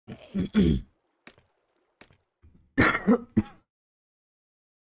Should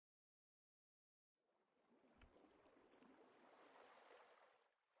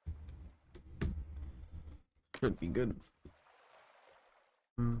be good.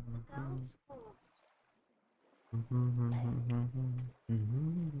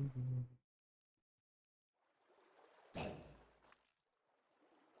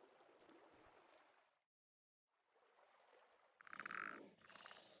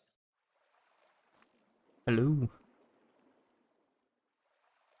 Hello.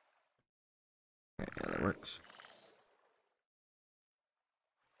 Okay, yeah, that works.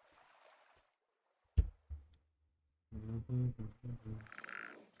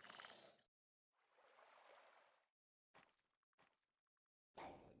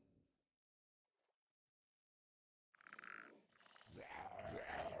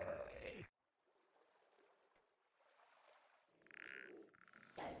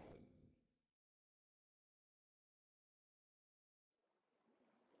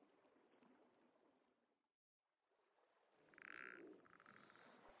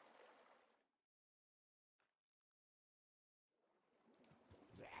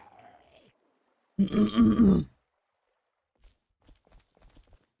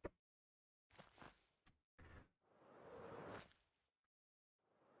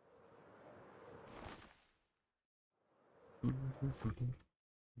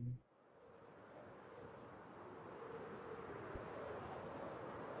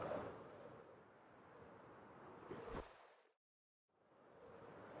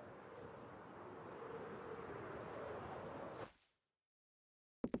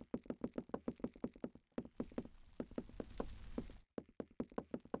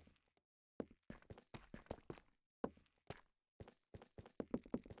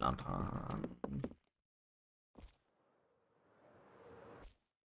 Downtown.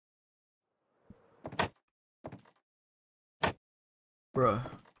 Bruh.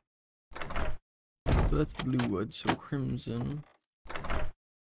 So that's blue wood, so crimson.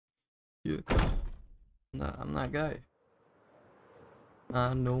 Yeah, nah, I'm that guy.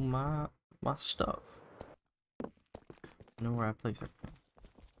 I know my stuff. I know where I place everything.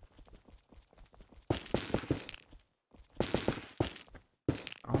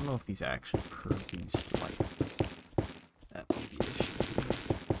 I don't know if these actually produce light. That's the issue.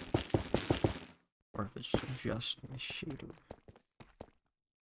 Or if it's just my shader.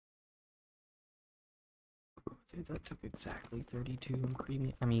 Okay, that took exactly 32 and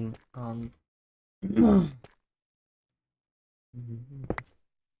creamy. I mean, nice.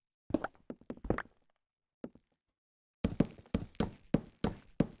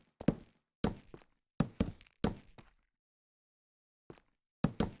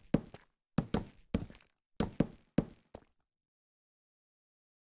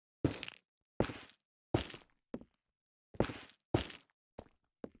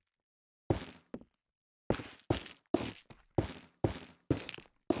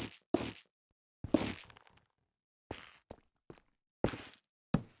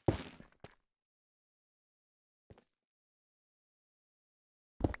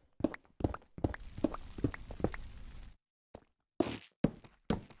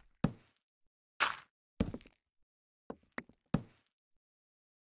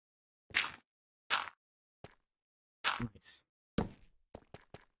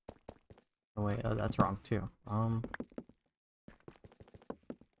 Oh wait, that's wrong too. Oh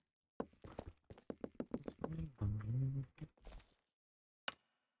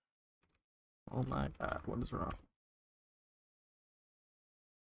my god, what is wrong?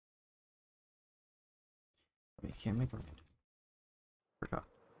 You can't make a random. Forgot.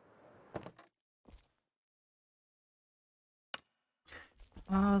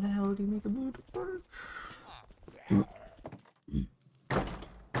 How the hell do you make a blue torch?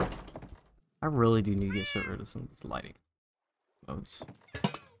 I really do need to get rid of some of this lighting. Those,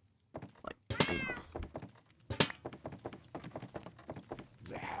 like,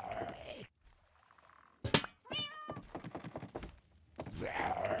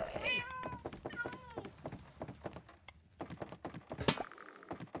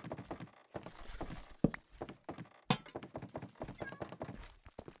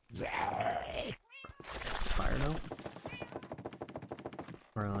 fire note,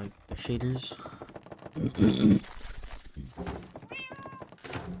 or like the shaders.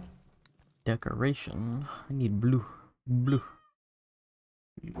 Decoration. I need blue. Blue.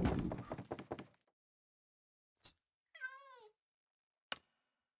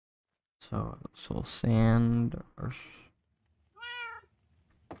 So sand or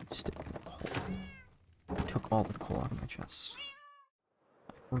stick and coal. I took all the coal out of my chest.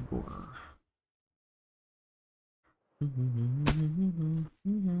 or gore.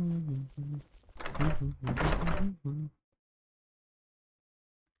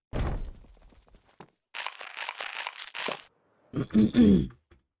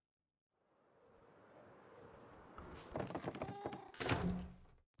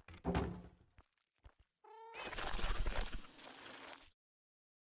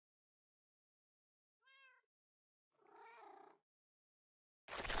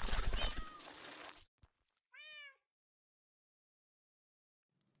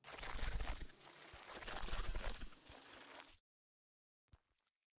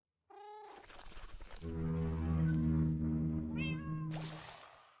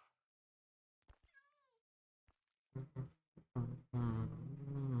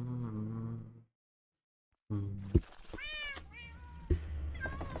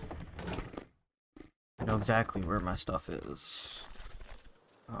 I know exactly where my stuff is.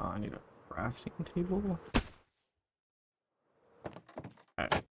 I need a crafting table.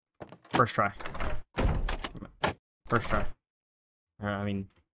 Alright. First try. First try. I mean,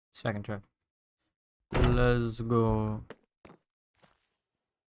 second try. Let's go.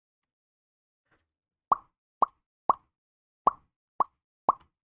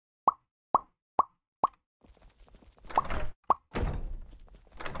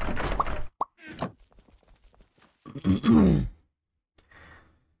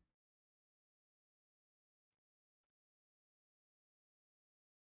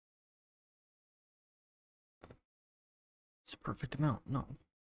 It's a perfect amount. No.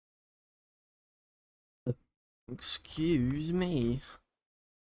 Excuse me.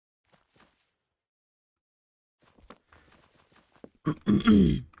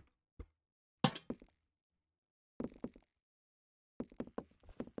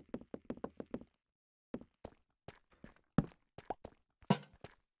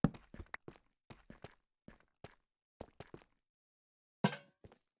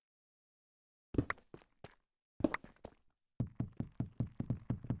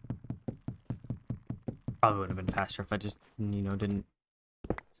 Probably would have been faster if I just, you know, didn't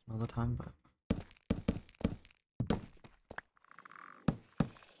all the time, but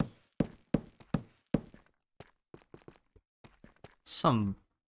some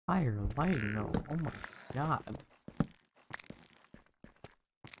fire lighting though. Oh my god.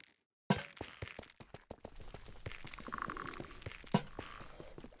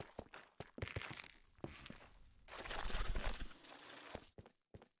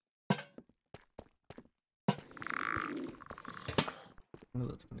 I know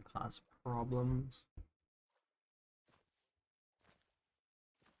that's gonna cause problems.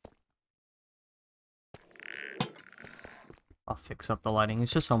 I'll fix up the lighting.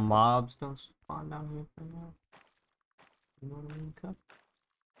 It's just so mobs don't spawn down here for now. You know what I mean, Cup?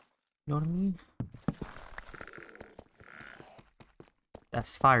 You know what I mean?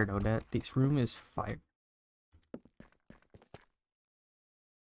 That's fire though. This room is fire.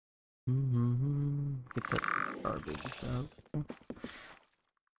 Get the garbage out.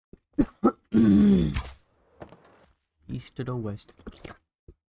 East to the west.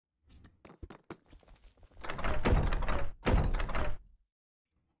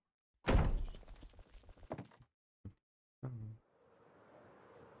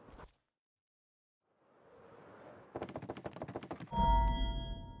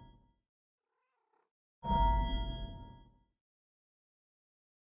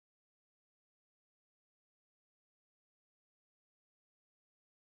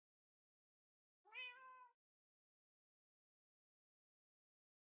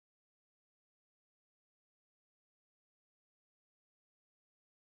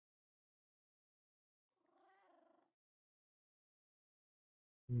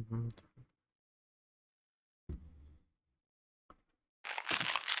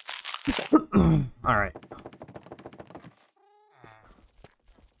 All right.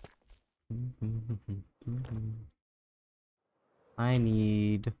 I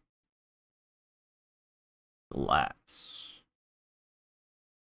need glass.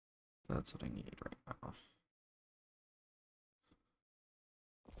 That's what I need right now.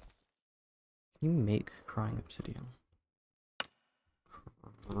 Can you make crying obsidian?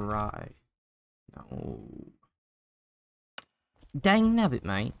 Cry. No. Dang nabbit,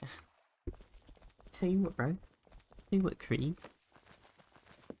 mate. Tell you what, bro. Tell you what, Creed.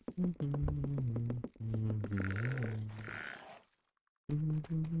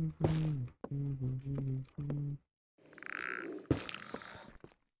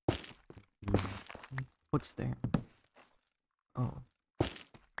 What's there? Oh.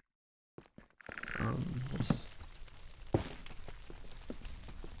 This.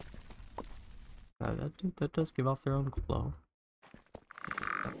 That does give off their own glow.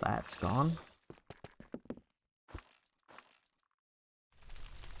 That's gone.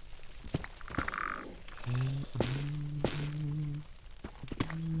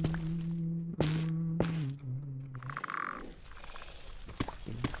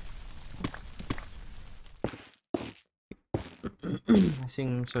 I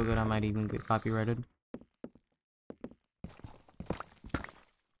sing so good I might even get copyrighted.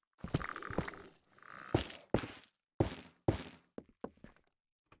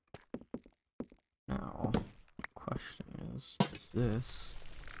 Now, question is this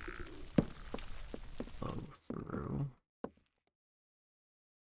go through?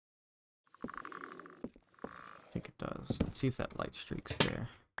 I think it does. Let's see if that light streak's there.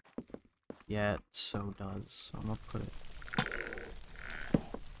 Yeah, it so does. I'm gonna put it.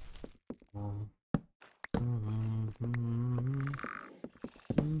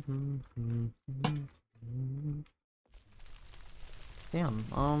 Damn,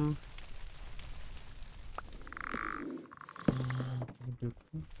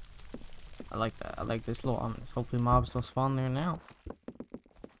 I like that. I like this little ominous. Hopefully mobs will spawn there now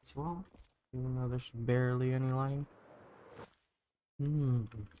as well, even though there's barely any lighting.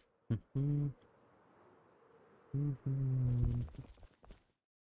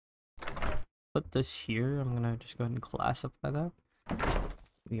 Put this here. I'm gonna just go ahead and classify that.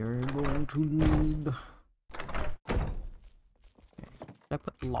 We are going to need. Okay. I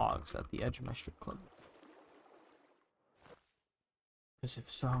put logs at the edge of my strip club. Because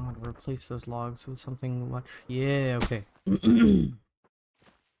if so, I'm gonna replace those logs with something much. Yeah, okay. I'm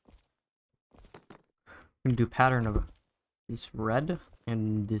gonna do a pattern of this red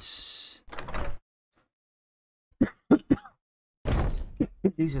and this.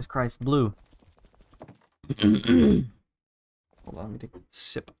 Jesus Christ, blue. Hold on, let me take a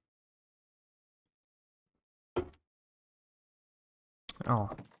sip. Oh,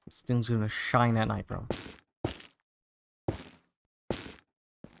 this thing's gonna shine at night, bro. By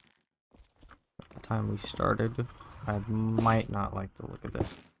the time we started, I might not like the look of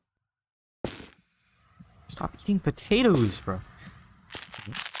this. Stop eating potatoes, bro.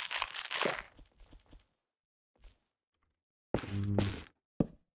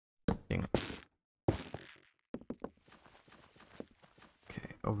 Dang it.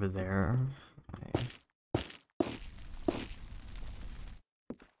 Okay, over there.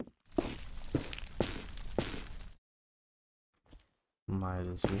 Might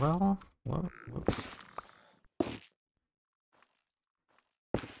as well. Whoops.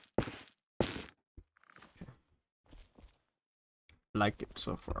 Okay. Like it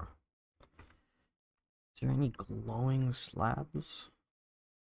so far. Is there any glowing slabs?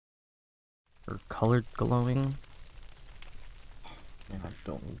 Or colored glowing? Man, I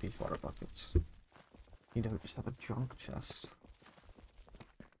don't need these water buckets. You don't just have a junk chest.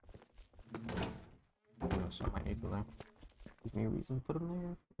 So I might need them there. Gives me a reason to put them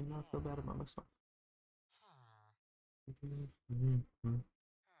there and not feel bad about myself.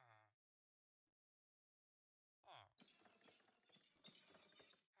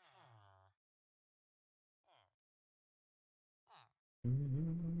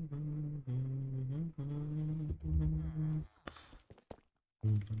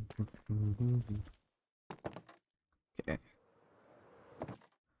 Okay.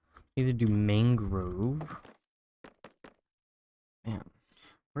 Either do mangrove. Man,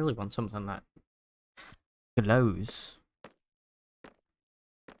 I really want something that glows.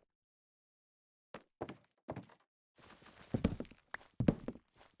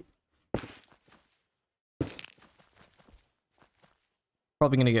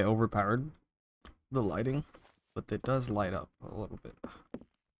 Probably gonna get overpowered, the lighting, but it does light up a little bit.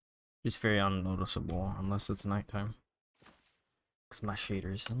 Just very unnoticeable unless it's nighttime. Because my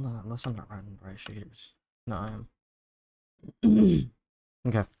shaders, unless I'm not running bright shaders. No, I am.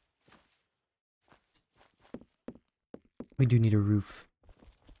 Okay. We do need a roof.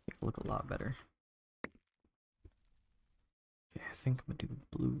 Make it look a lot better. Okay, I think I'm gonna do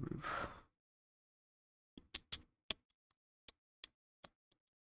a blue roof.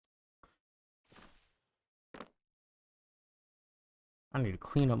 I need to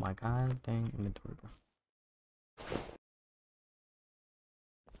clean up my goddamn inventory, bro.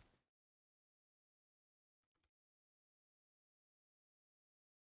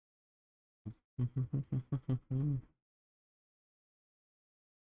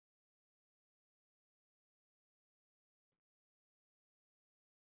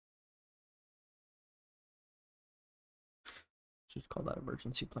 Just call that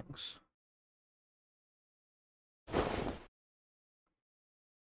emergency planks.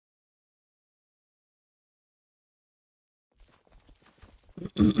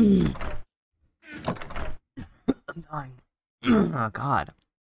 I'm dying. Oh God.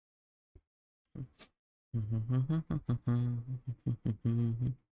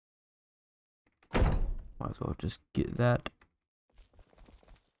 Might as well just get that.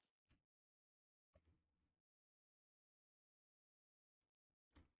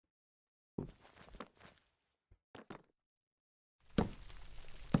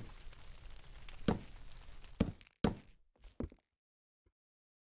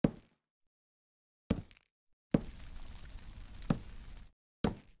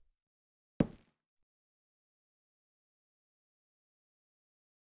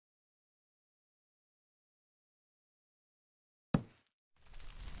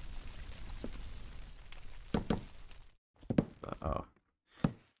 Oh,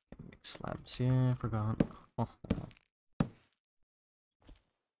 make slabs. Yeah, I forgot. Oh.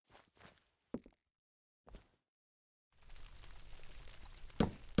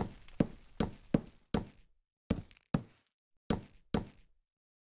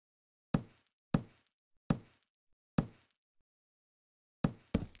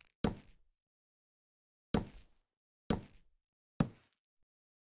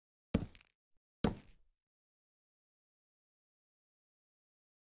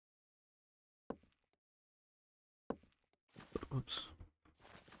 Oops.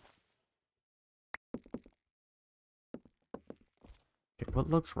 Okay, what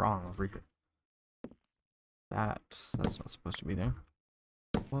looks wrong over here? That's not supposed to be there.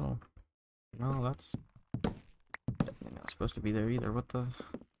 Well, no, that's definitely not supposed to be there either. What the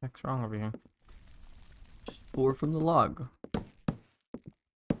heck's wrong over here? Spore from the log.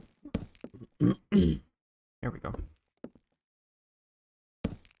 Here we go.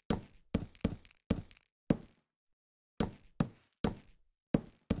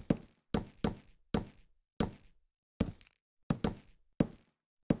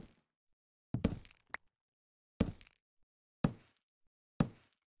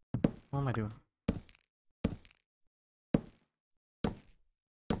 What am I doing?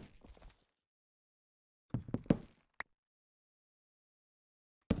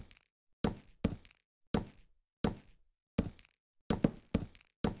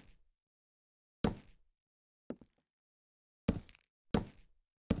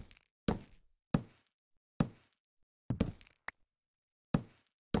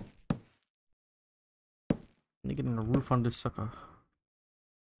 I need to get a roof on this sucker.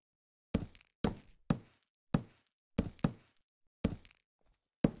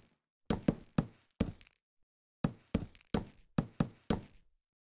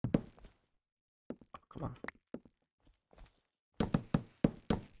 Oh, come on.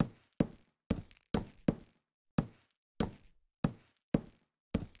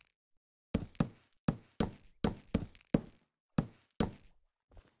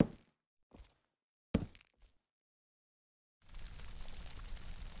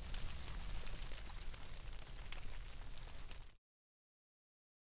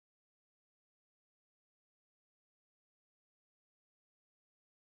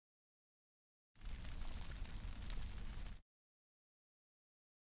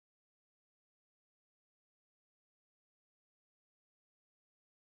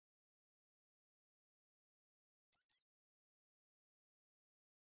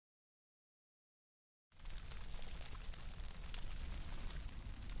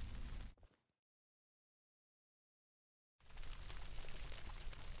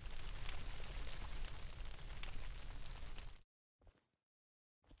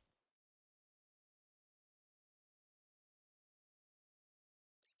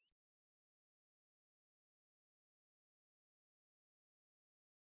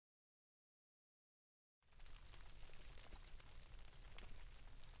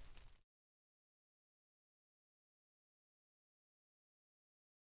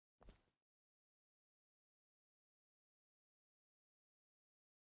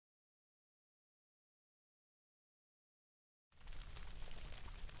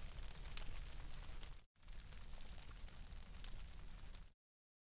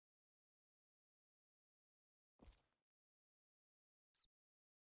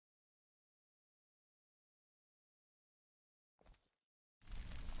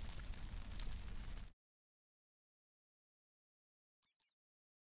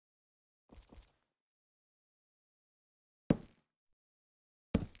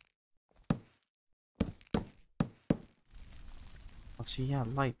 Oh, see, yeah,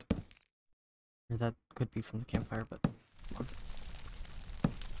 light. Or that could be from the campfire, but...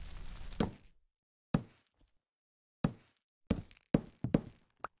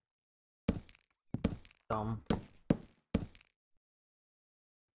 Dumb.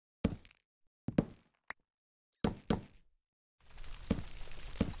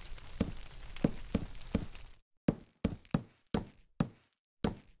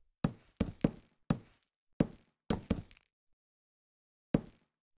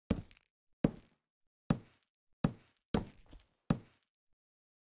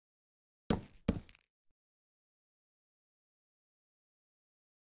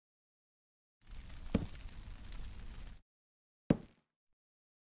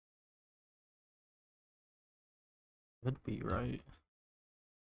 Could be right.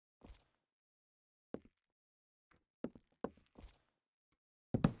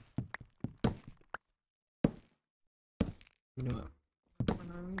 You know what? We're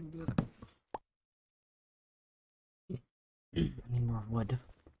not gonna do that. I need more wood.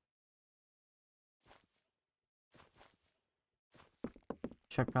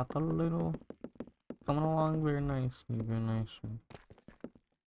 Check out the little coming along very nicely, very nicely.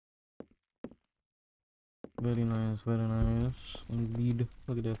 Very nice, very nice. Indeed.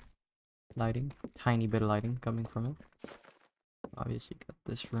 Look at the lighting. Tiny bit of lighting coming from it. Obviously got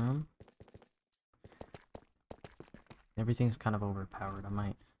this room. Everything's kind of overpowered. I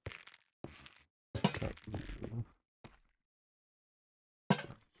might get you. Get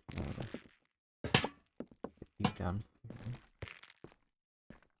you down here.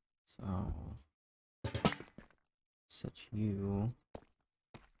 So set you.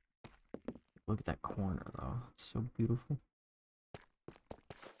 Look at that corner though. It's so beautiful.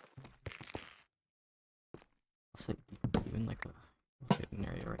 I'll set you in like a hidden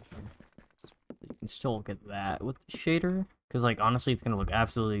area right here. You can still get that with the shader. Because like honestly it's gonna look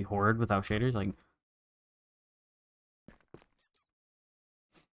absolutely horrid without shaders. Like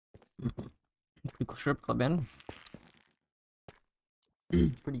pretty cool strip club in.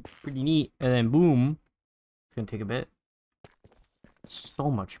 pretty neat. And then boom. It's gonna take a bit. So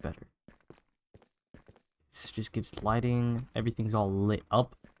much better. This just gives lighting. Everything's all lit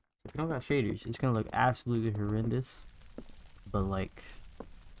up. If you don't got shaders, it's gonna look absolutely horrendous. But like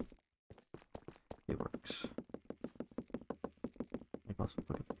it works. Like also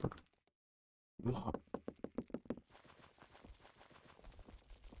look at the look.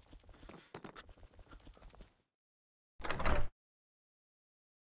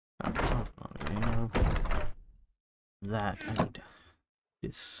 That I need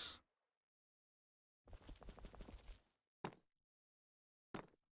this.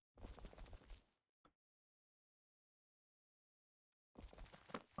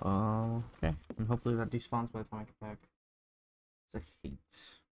 Okay, and hopefully that despawns by the time I get back. I hate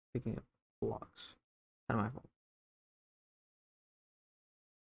picking up blocks. Out of my fault.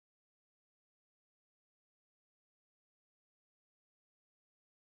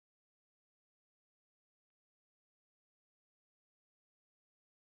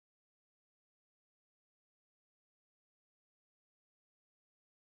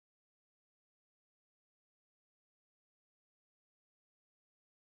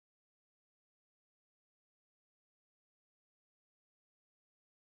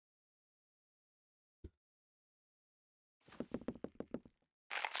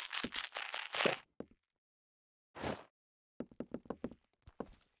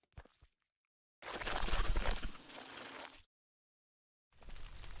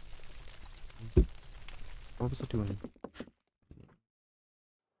 What was I doing?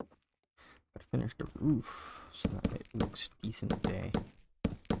 Gotta finish the roof so that it looks decent today.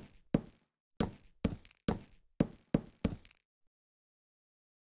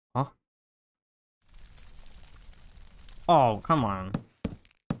 Huh? Oh, come on.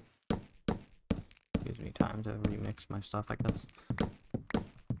 Gives me time to remix my stuff, I guess.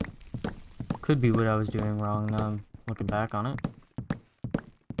 Could be what I was doing wrong now I'm looking back on it.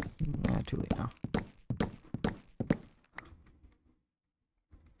 Yeah, too late now.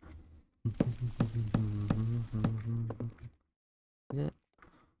 Is it?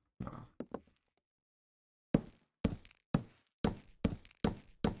 No.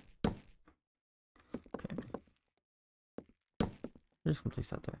 Okay. Just gonna place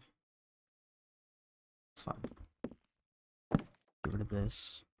that there. It's fine. Get rid of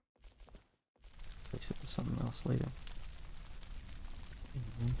this. Place it with something else later.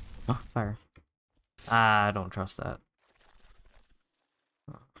 Oh, fire. I don't trust that.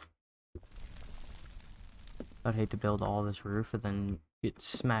 I'd hate to build all this roof and then get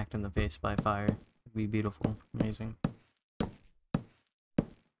smacked in the face by fire. It'd be beautiful. Amazing.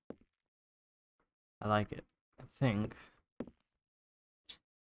 I like it. I think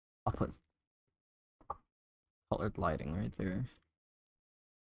I'll put colored lighting right there.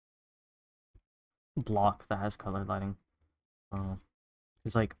 Block that has colored lighting.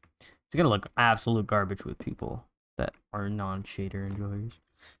 It's like, it's gonna look absolute garbage with people that are non-shader enjoyers.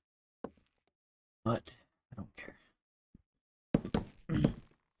 But I don't care.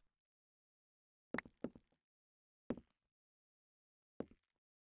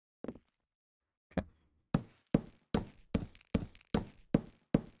 Okay.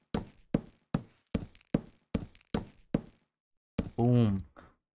 Boom.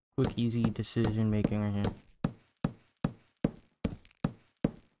 Quick, easy decision making right here.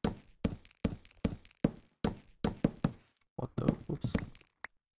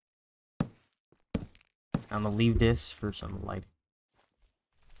 I'm gonna leave this for some light.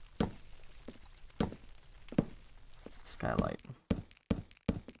 Skylight.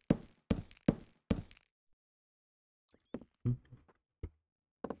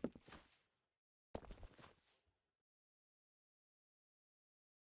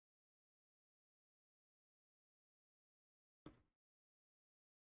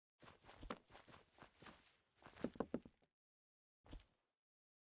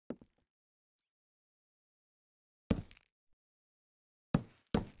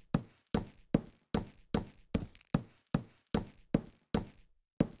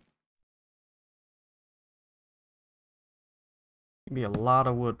 Be a lot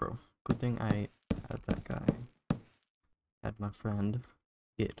of wood, bro. Good thing I had that guy. Had my friend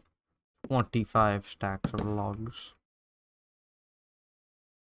get 25 stacks of logs.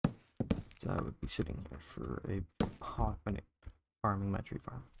 So I would be sitting here for a hot minute farming my tree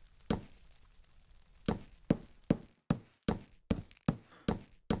farm.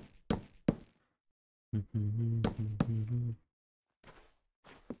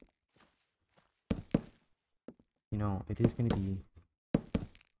 You know, it is gonna be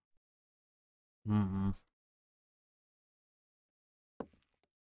I'll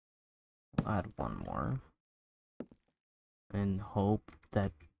add one more and hope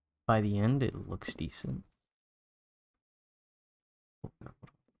that by the end it looks decent. Oh, no,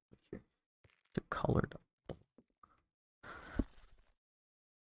 here. The colored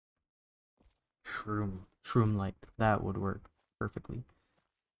shroom light, that would work perfectly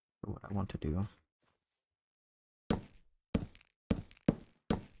for what I want to do.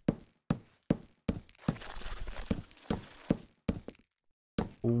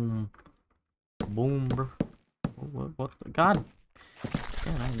 Boom. Boom, bro. What the god?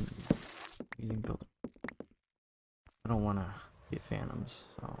 Man, I'm using builder. I don't want to get phantoms,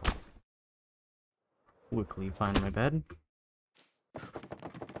 so quickly find my bed.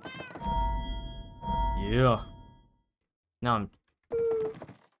 Yeah. Now I'm.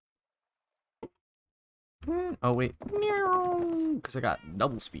 Oh wait, because I got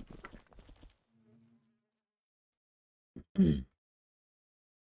double speed. Okay.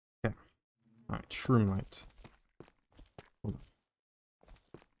 All right, shroom light. Hold on.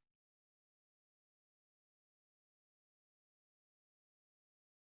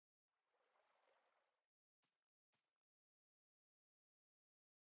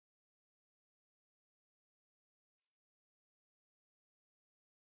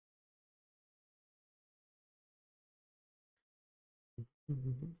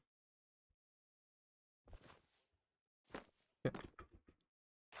 Okay.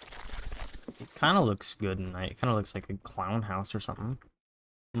 It kind of looks good at night. It kind of looks like a clown house or something.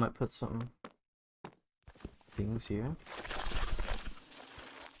 I might put some things here.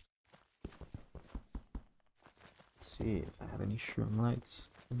 Let's see if I have any shroom lights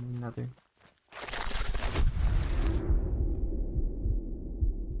in the nether.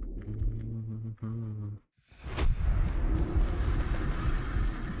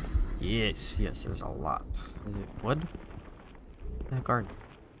 Yes, yes, there's a lot. Is it wood? What the heck are you?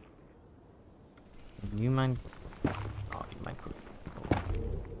 Do you mind? Oh, you might put.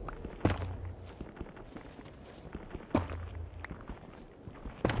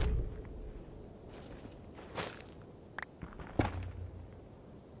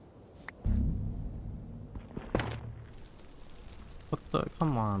 What the?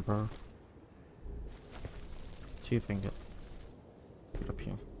 Come on, bro. Let's see if I can get up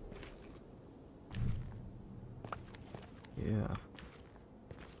here. Yeah.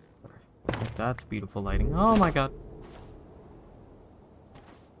 That's beautiful lighting. Oh my god.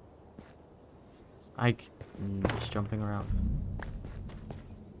 Just jumping around.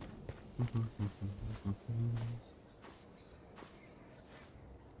 Damn it.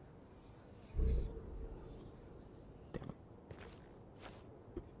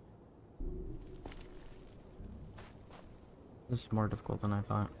 This is more difficult than I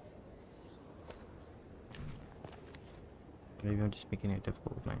thought. Maybe I'm just making it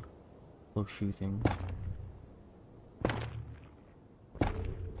difficult with my little shoe things. Okay,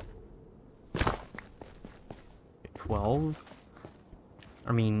 12?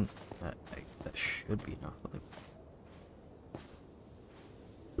 I mean, that should be enough. Like,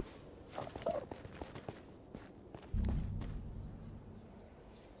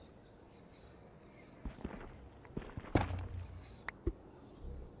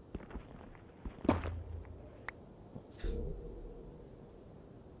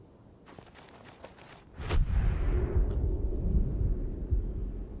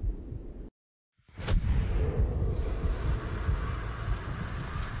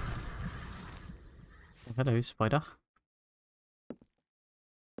 Hello, spider.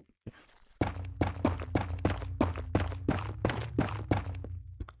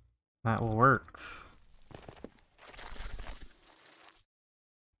 That will work.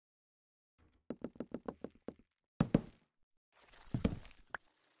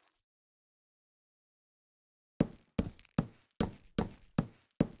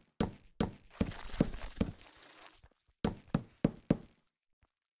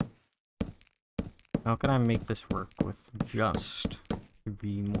 How can I make this work with just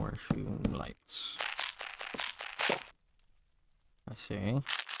 3 more lights? I say,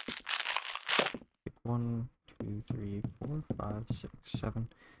 pick 1, 2, 3, 4, 5, 6, 7,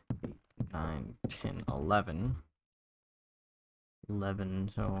 8, 9, 10, 11.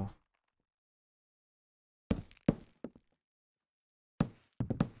 11, so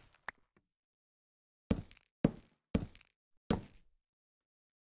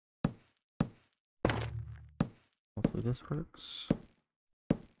hopefully this works.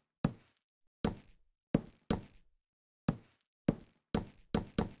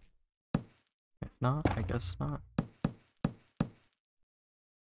 If not, I guess not.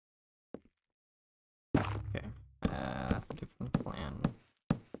 Okay, different plan.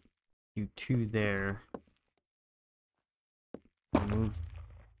 Do 2 there. Move.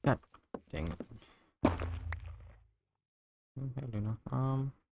 God dang it. Okay, Luna.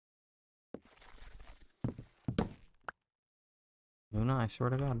 Luna, I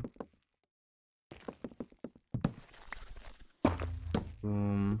swear to God.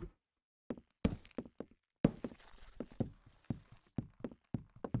 Boom.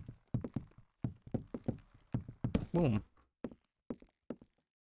 Boom.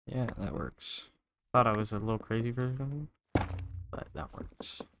 Yeah, that works. Thought I was a little crazy version, but that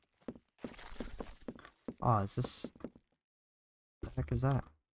works. Oh, is this... What the heck is that?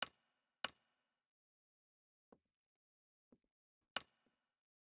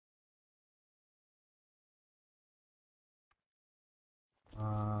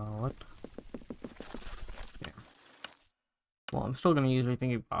 What? Yeah. Well, I'm still gonna use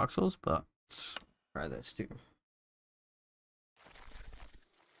rethinking voxels, but let's try this too.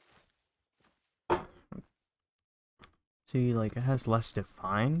 See, like, it has less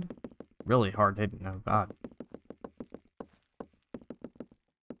defined. Really hard hidden, oh god.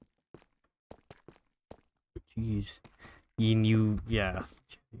 Jeez. Yeah,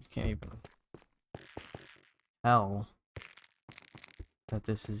 you can't even tell that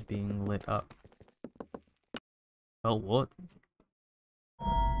this is being lit up. Oh, what?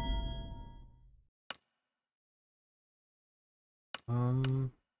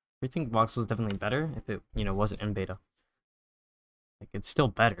 I think Voxel is definitely better if it, wasn't in beta. Like, it's still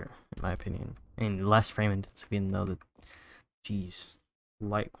better, in my opinion. And less frame intensity, even though the, geez,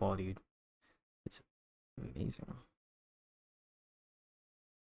 light quality is amazing.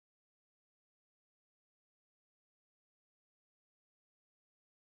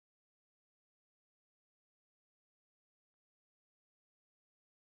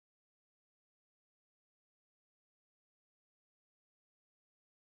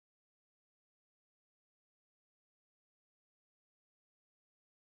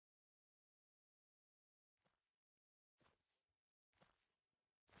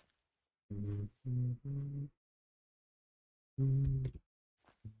 Okay.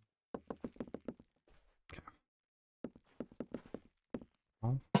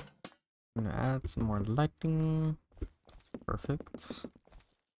 Well, I'm gonna add some more lighting. Perfect.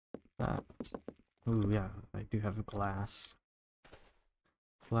 That. Ooh, yeah, I do have a glass.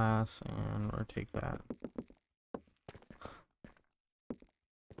 Glass, and we'll take that.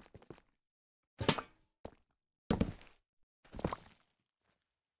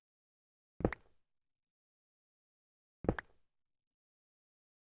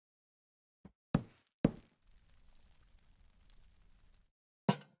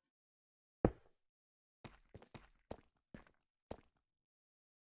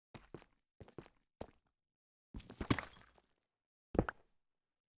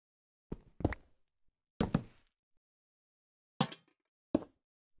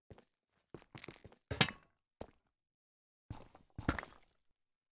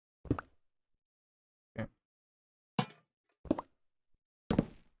 Okay.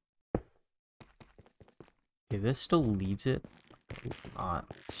 Okay, this still leaves it not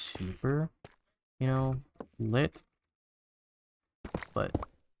super, lit, but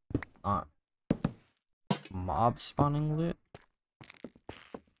not mob spawning lit,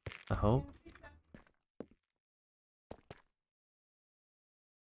 I hope.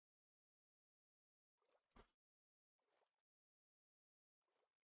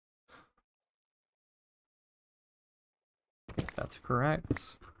 That's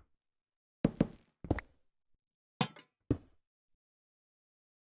correct.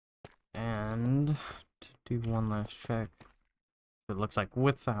 And to do one last check, it looks like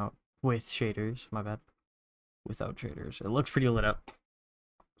with shaders, my bad. Without shaders. It looks pretty lit up.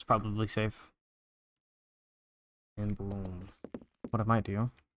 It's probably safe. And boom. What I might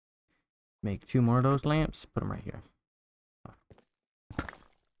do, make 2 more of those lamps, put them right here.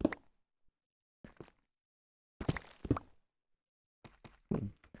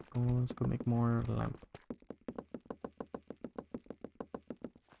 Boom. Oh, let's go make more lamp.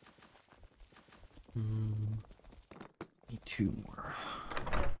 Need 2 more.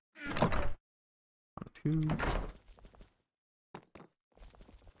 1, 2.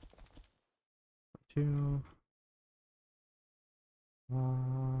 2.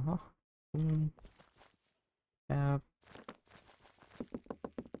 Boom. Tab.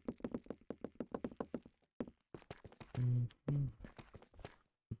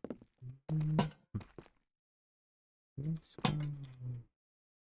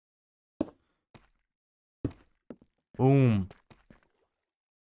 Boom.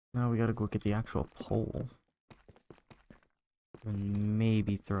 Now we gotta go get the actual pole. And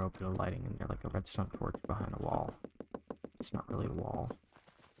maybe throw a bit of lighting in there, like a redstone torch behind a wall. It's not really a wall.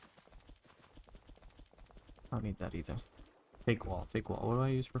 I don't need that either. Fake wall, fake wall. What do I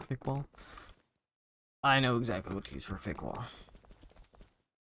use for fake wall? I know exactly what to use for fake wall.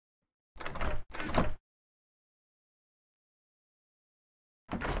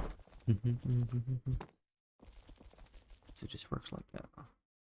 So it just works like that.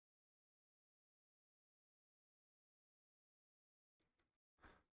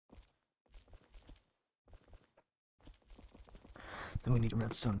 Then we need a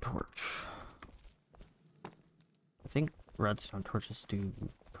redstone torch. I think redstone torches do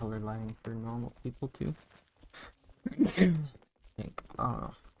color lighting for normal people too. I think. I don't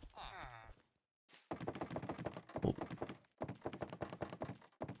know. Oh.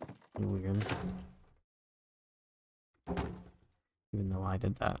 Weird. Even though I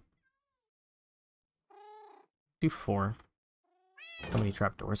did that. Do 4. How many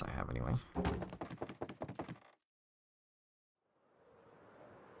trapdoors I have anyway?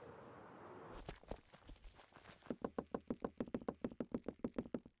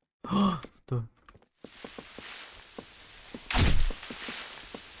 The...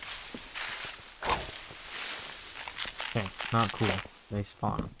 Okay, not cool. They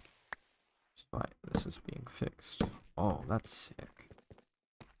spawn. That's why this is being fixed. Oh, that's sick.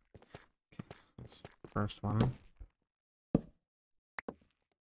 Okay, that's the first one.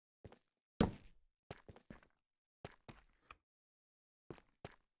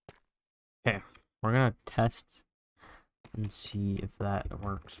 Okay, we're gonna test and see if that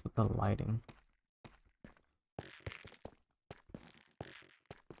works with the lighting.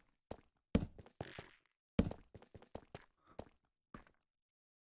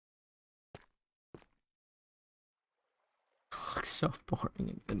 Looks so boring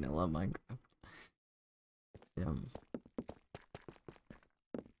in vanilla Minecraft.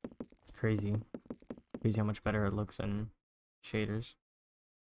 It's crazy. Crazy how much better it looks in shaders.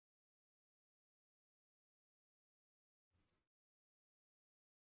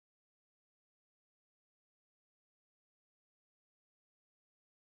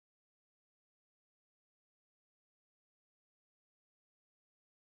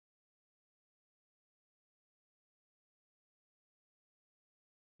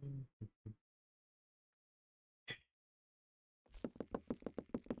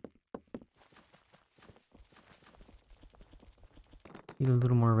 Need a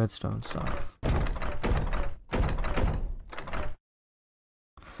little more redstone stuff. I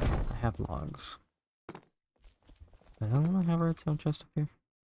have logs. I don't want to have a redstone chest up here.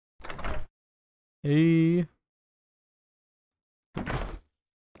 Hey.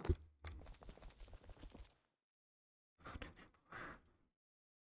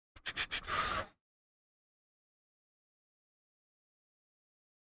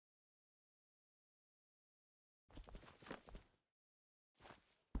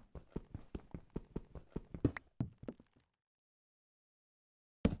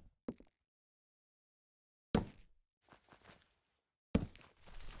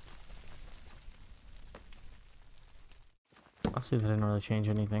 I'll see if I didn't really change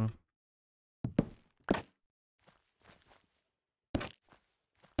anything.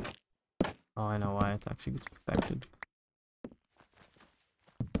 Oh, I know why it actually gets affected.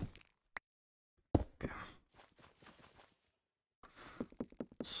 Okay.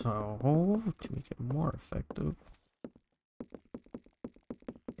 So, to make it more effective,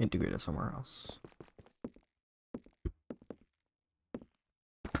 integrate it somewhere else.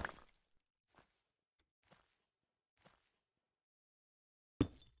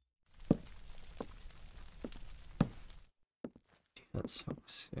 That's so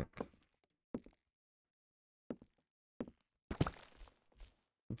sick.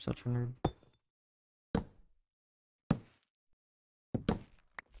 I'm such a nerd.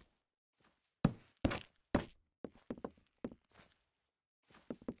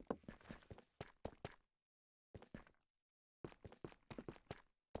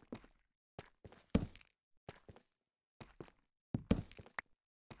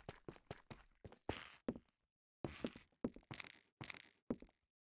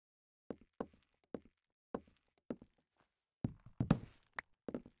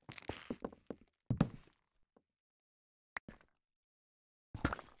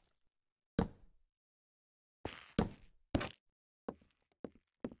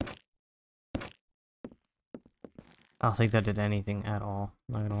 I don't think that did anything at all,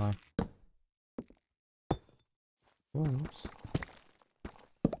 not gonna lie. Oops.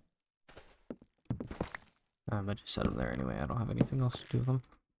 I just set them there anyway, I don't have anything else to do with them.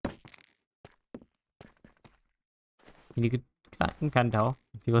 You can kind of tell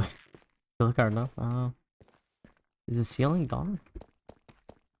if you look hard enough. Is the ceiling done?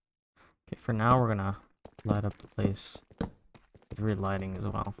 Okay, for now we're gonna light up the place with red lighting as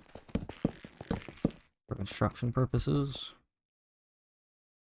well. For construction purposes.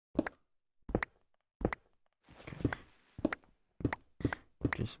 Okay.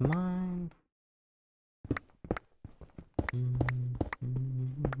 Just mine.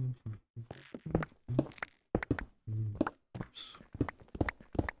 Oops.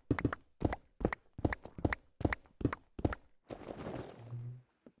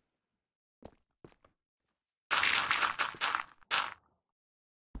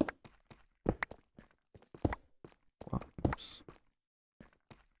 Oops.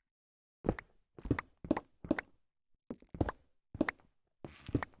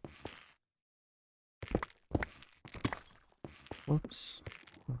 Whoops.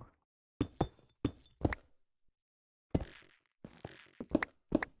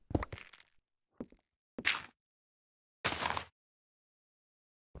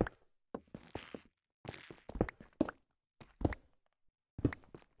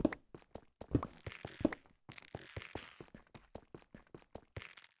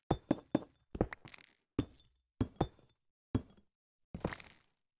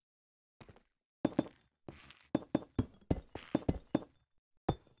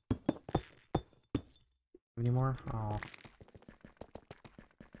 Any more? Oh.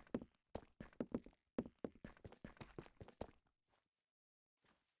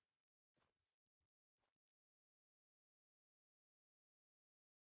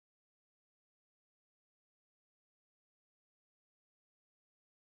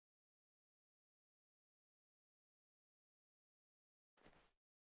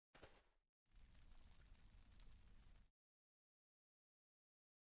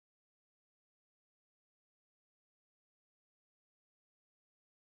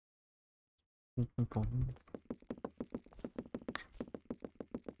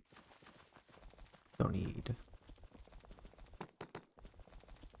 Don't need.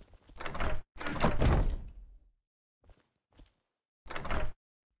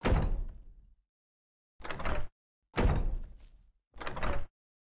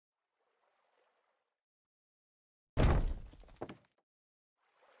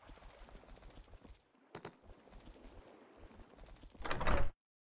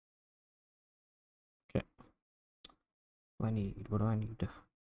 Okay. What do I need? What do I need? What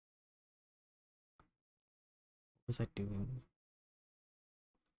was I doing?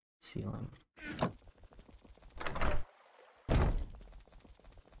 Ceiling.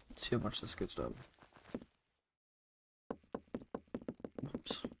 Let's see how much this gets done.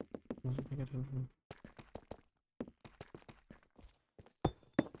 Oops. Wasn't paying attention.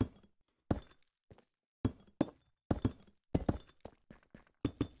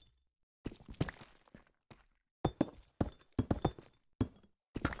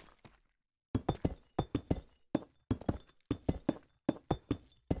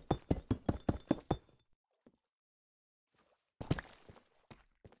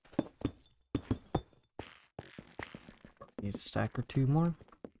 Need a stack or two more.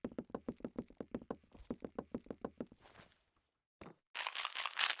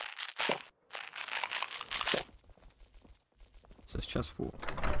 Is this chest full?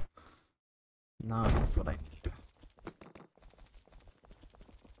 No, that's what I need.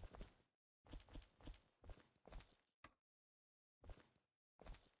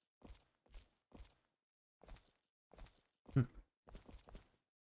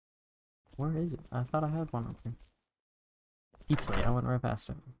 Where is it? I thought I had one up here. He played, I went right past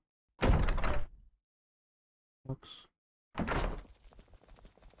him. Whoops.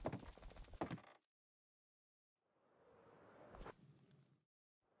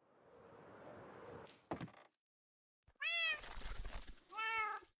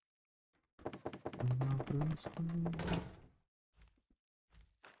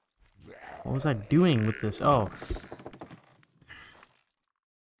 What was I doing with this? Oh.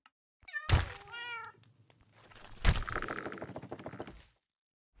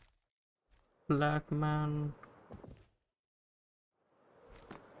 Black man.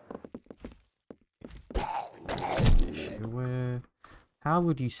 Where? How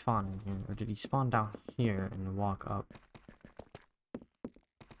would you spawn in here? Or did he spawn down here and walk up?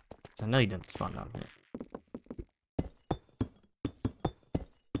 I know he didn't spawn down here.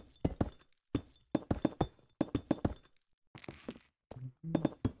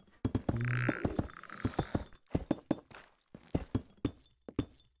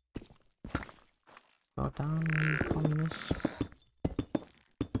 Go down, you communist.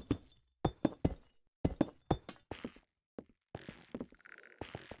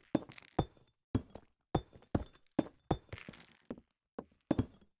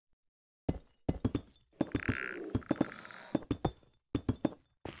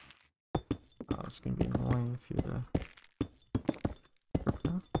 Oh, it's gonna be annoying if you're the...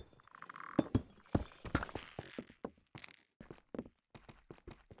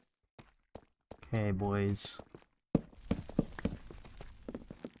 Okay, boys.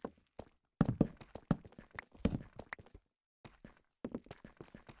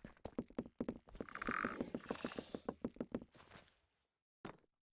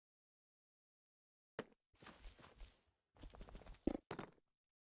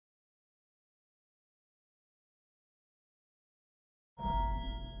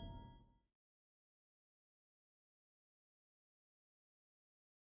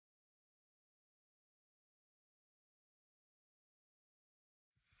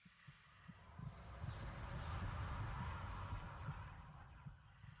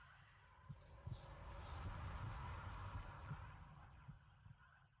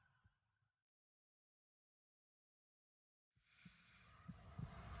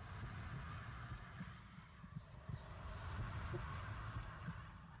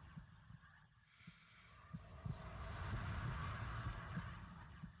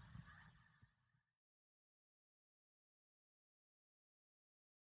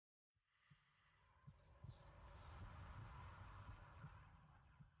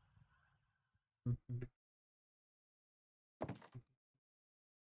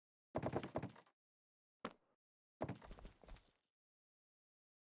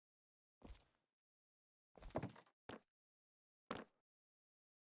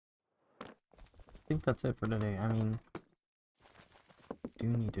 I think that's it for today. I mean, do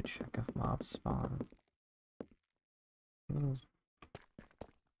need to check if mobs spawn.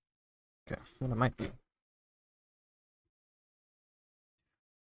 Okay, what it might be.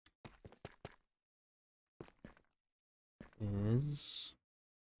 Is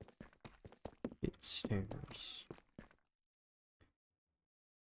it stairs?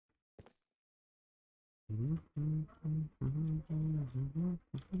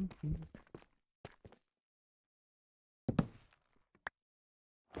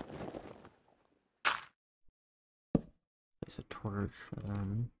 Place a torch,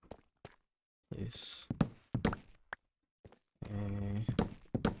 place a...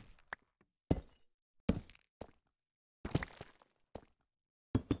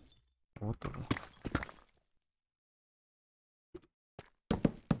 What the...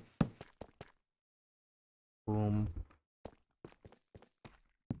 Boom.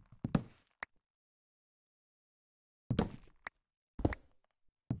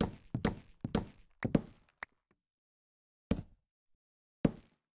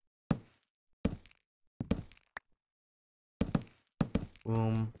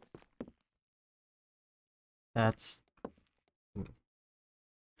 Boom. That's...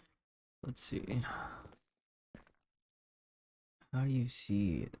 Let's see. How do you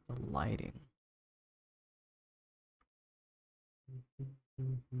see the lighting?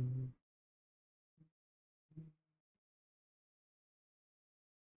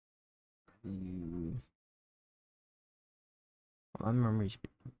 My memory's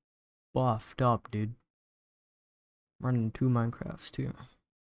buffed up, dude. Running 2 Minecrafts too.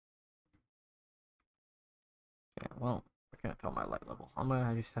 Okay, well, I can't tell my light level.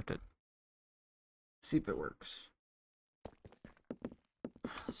 I just have to see if it works.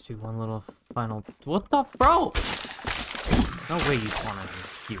 Let's do one little final. What the bro? No way you spawn in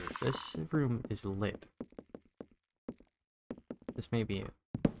here. This room is lit. This may be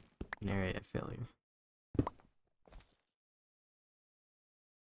an area of failure.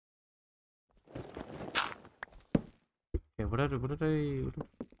 Okay, what did I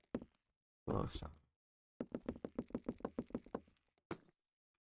close down?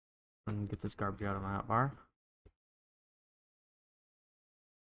 And get get this garbage out of my hotbar.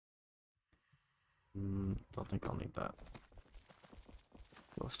 Don't think I'll need that.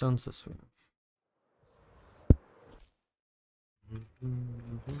 Glowstones this way.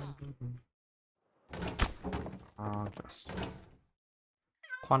 Just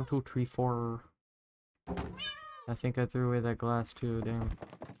 1, 2, 3, 4. I think I threw away that glass too. Damn.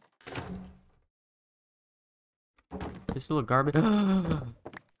 This little garbage. It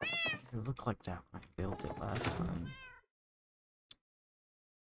looked like that when I built it last time.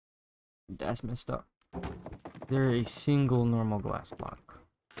 That's messed up. There a single normal glass block.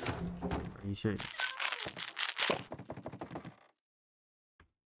 Are you serious?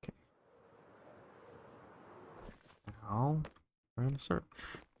 Okay. Now we're gonna search.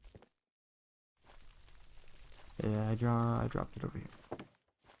 Yeah, I dropped it over here.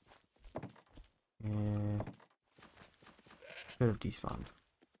 Yeah. Could have despawned.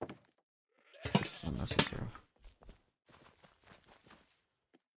 This is unnecessary.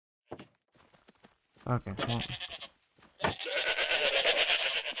 Okay, well.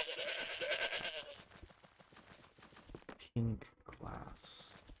 Pink glass.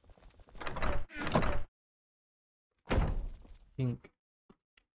 Pink.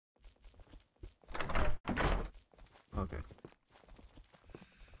 Okay.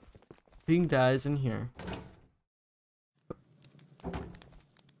 Pink dyes in here.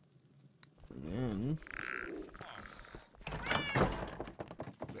 And then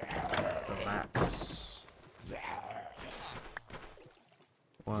relax.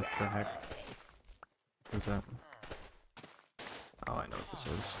 What the heck? What's that? Oh, I know what this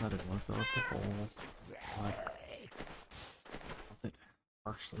is. I didn't want to fill up the hole. What? Left it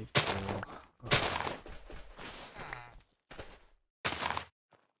partially full. Oh.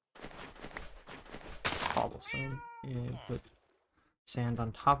 Cobblestone. Yeah, put sand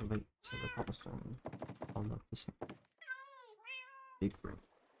on top of it so the cobblestone will look the same. Big ring.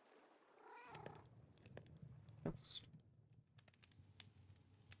 That's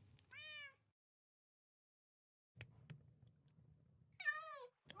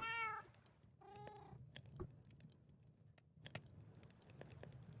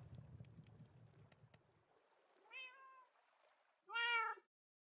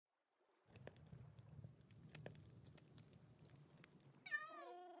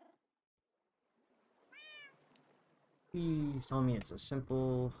please tell me it's a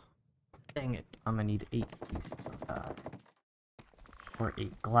simple. Dang it. I'm gonna need 8 pieces of that. Or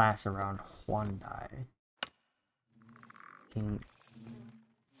 8 glass around 1 die. King.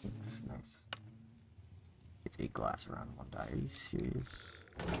 That's nice. It's 8 glass around 1 die. Are you serious?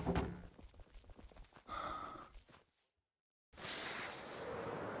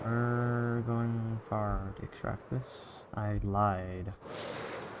 We're going far to extract this. I lied.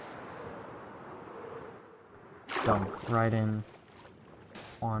 Dunk right in.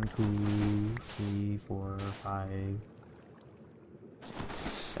 1, 2, 3, 4, 5, 6,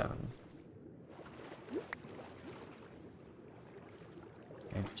 7.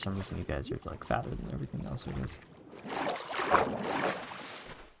 And for some reason you guys are like fatter than everything else, I guess.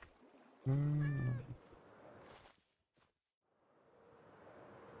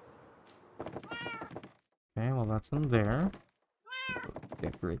 Okay, well that's in there.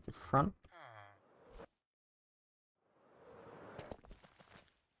 Decorate the front.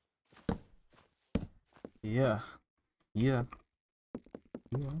 Yeah. Yeah.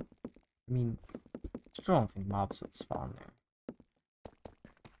 Yeah. I mean, still don't think mobs would spawn there.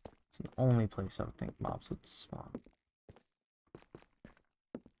 It's the only place I would think mobs would spawn.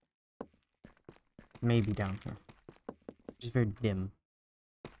 Maybe down here. It's very dim.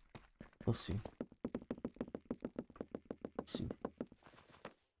 We'll see. Let's see.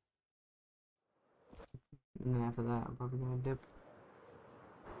 And then after that, I'm probably gonna dip.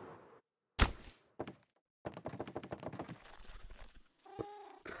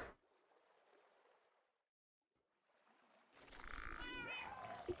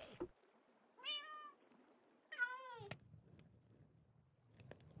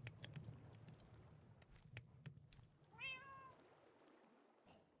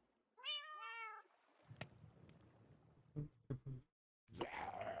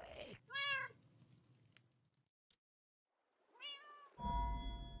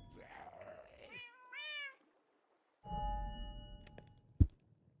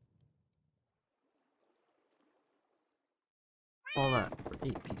 All that for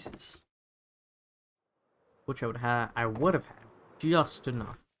 8 pieces, which I would have had just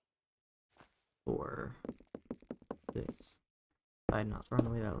enough for this. I had not thrown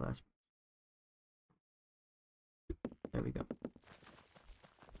away that last. There we go.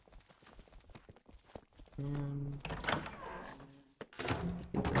 And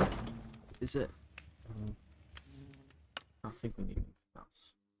is it? I don't think we need anything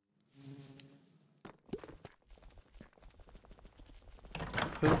else.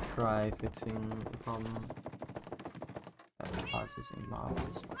 Could try fixing the problem that causes a mob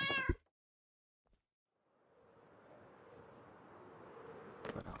to spawn.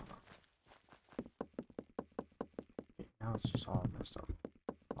 But I don't know. Okay, now it's just all messed up.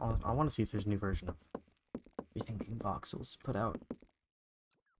 I want to see if there's a new version of Rethinking Voxels put out.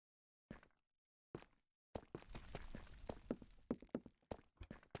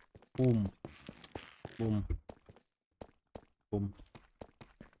 Boom. Boom. Boom.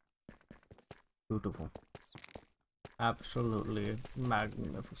 Beautiful. Absolutely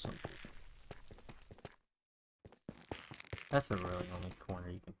magnificent. That's the really only corner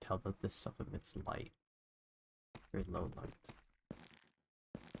you can tell that this stuff emits light. Very low light.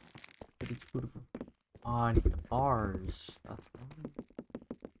 But it's beautiful. Oh, I need the bars. That's wrong.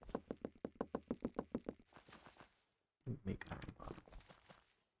 Make iron bar.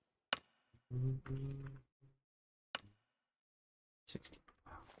 60.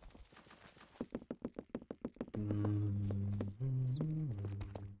 Wow.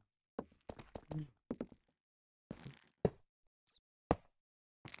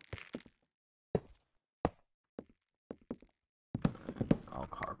 I'll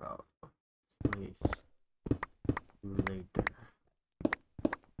carve out a place later.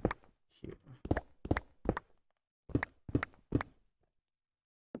 Here.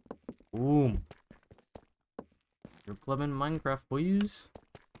 Boom. You're clubbing Minecraft, boys.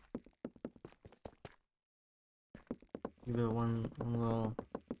 Give it one little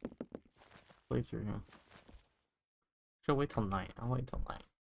playthrough here. Should wait till night. I'll wait till night.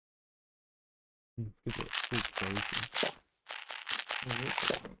 Give it a cool crazy.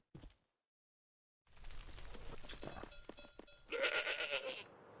 What's that?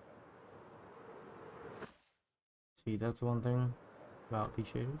 See, that's one thing about these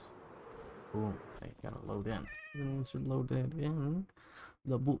shaders. Boom, they gotta load in. Once you're loaded in,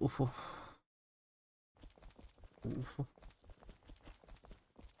 the beautiful. Beautiful.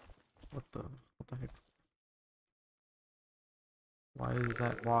 What the heck? Why is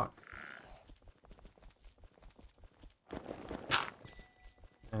that walk?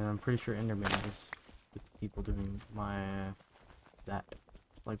 And I'm pretty sure Enderman is the people doing my that.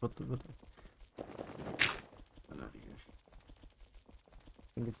 Like what the Get out of here.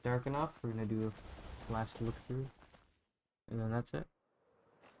 Think it's dark enough? We're gonna do a last look through. And then that's it.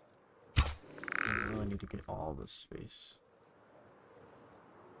 I really need to get all this space.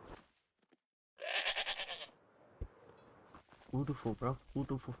 Beautiful, bro.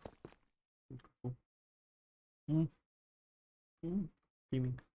 Beautiful. Beautiful.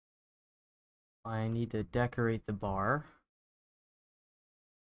 Creaming. I need to decorate the bar.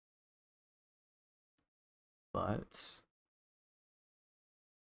 But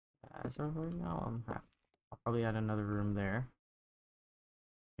as of right now, I'm happy. I'll probably add another room there.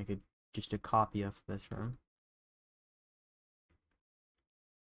 Make it just a copy of this room.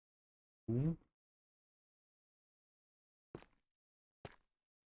 Ooh.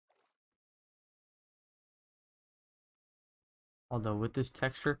 Although with this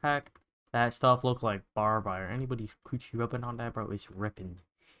texture pack, that stuff look like barbed wire. Anybody's coochie rubbing on that, bro, it's ripping.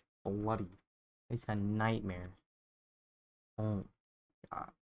 Bloody. It's a nightmare. Oh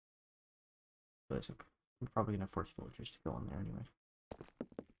god. But it's okay. I'm probably gonna force villagers to go in there anyway.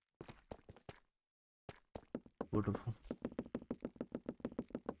 Beautiful.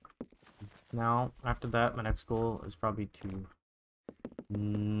 Now, after that, my next goal is probably to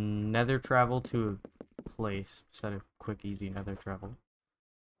nether travel to a place, set a quick, easy nether travel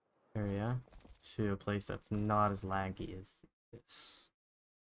area to a place that's not as laggy as this.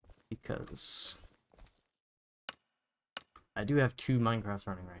 Because I do have 2 Minecrafts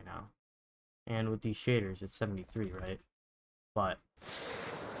running right now. And with these shaders, it's 73, right? But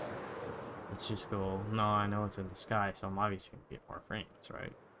let's just go, no, I know it's in the sky, so I'm obviously going to get more frames,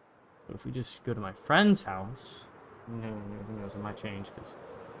 right? But if we just go to my friend's house, who knows, it might change, because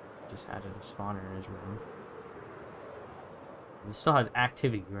I just added a spawner in his room. This still has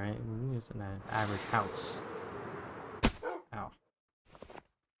activity, right? It's in an average house. Ow.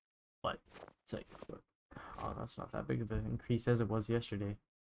 But, it's like, oh, that's not that big of an increase as it was yesterday.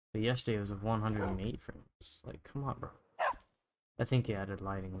 But yesterday it was of 108 frames. Like, come on, bro. I think he added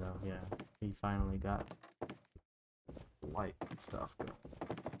lighting, though. Yeah, he finally got light and stuff going.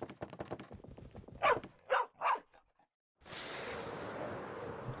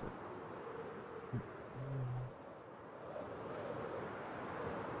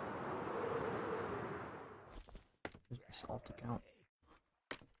 Assault account.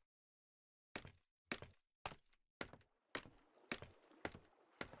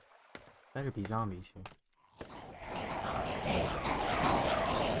 Better be zombies here.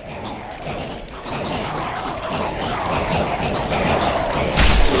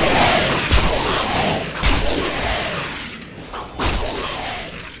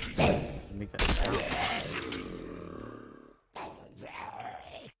 Make that sound.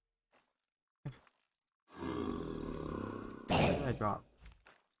 What did I drop?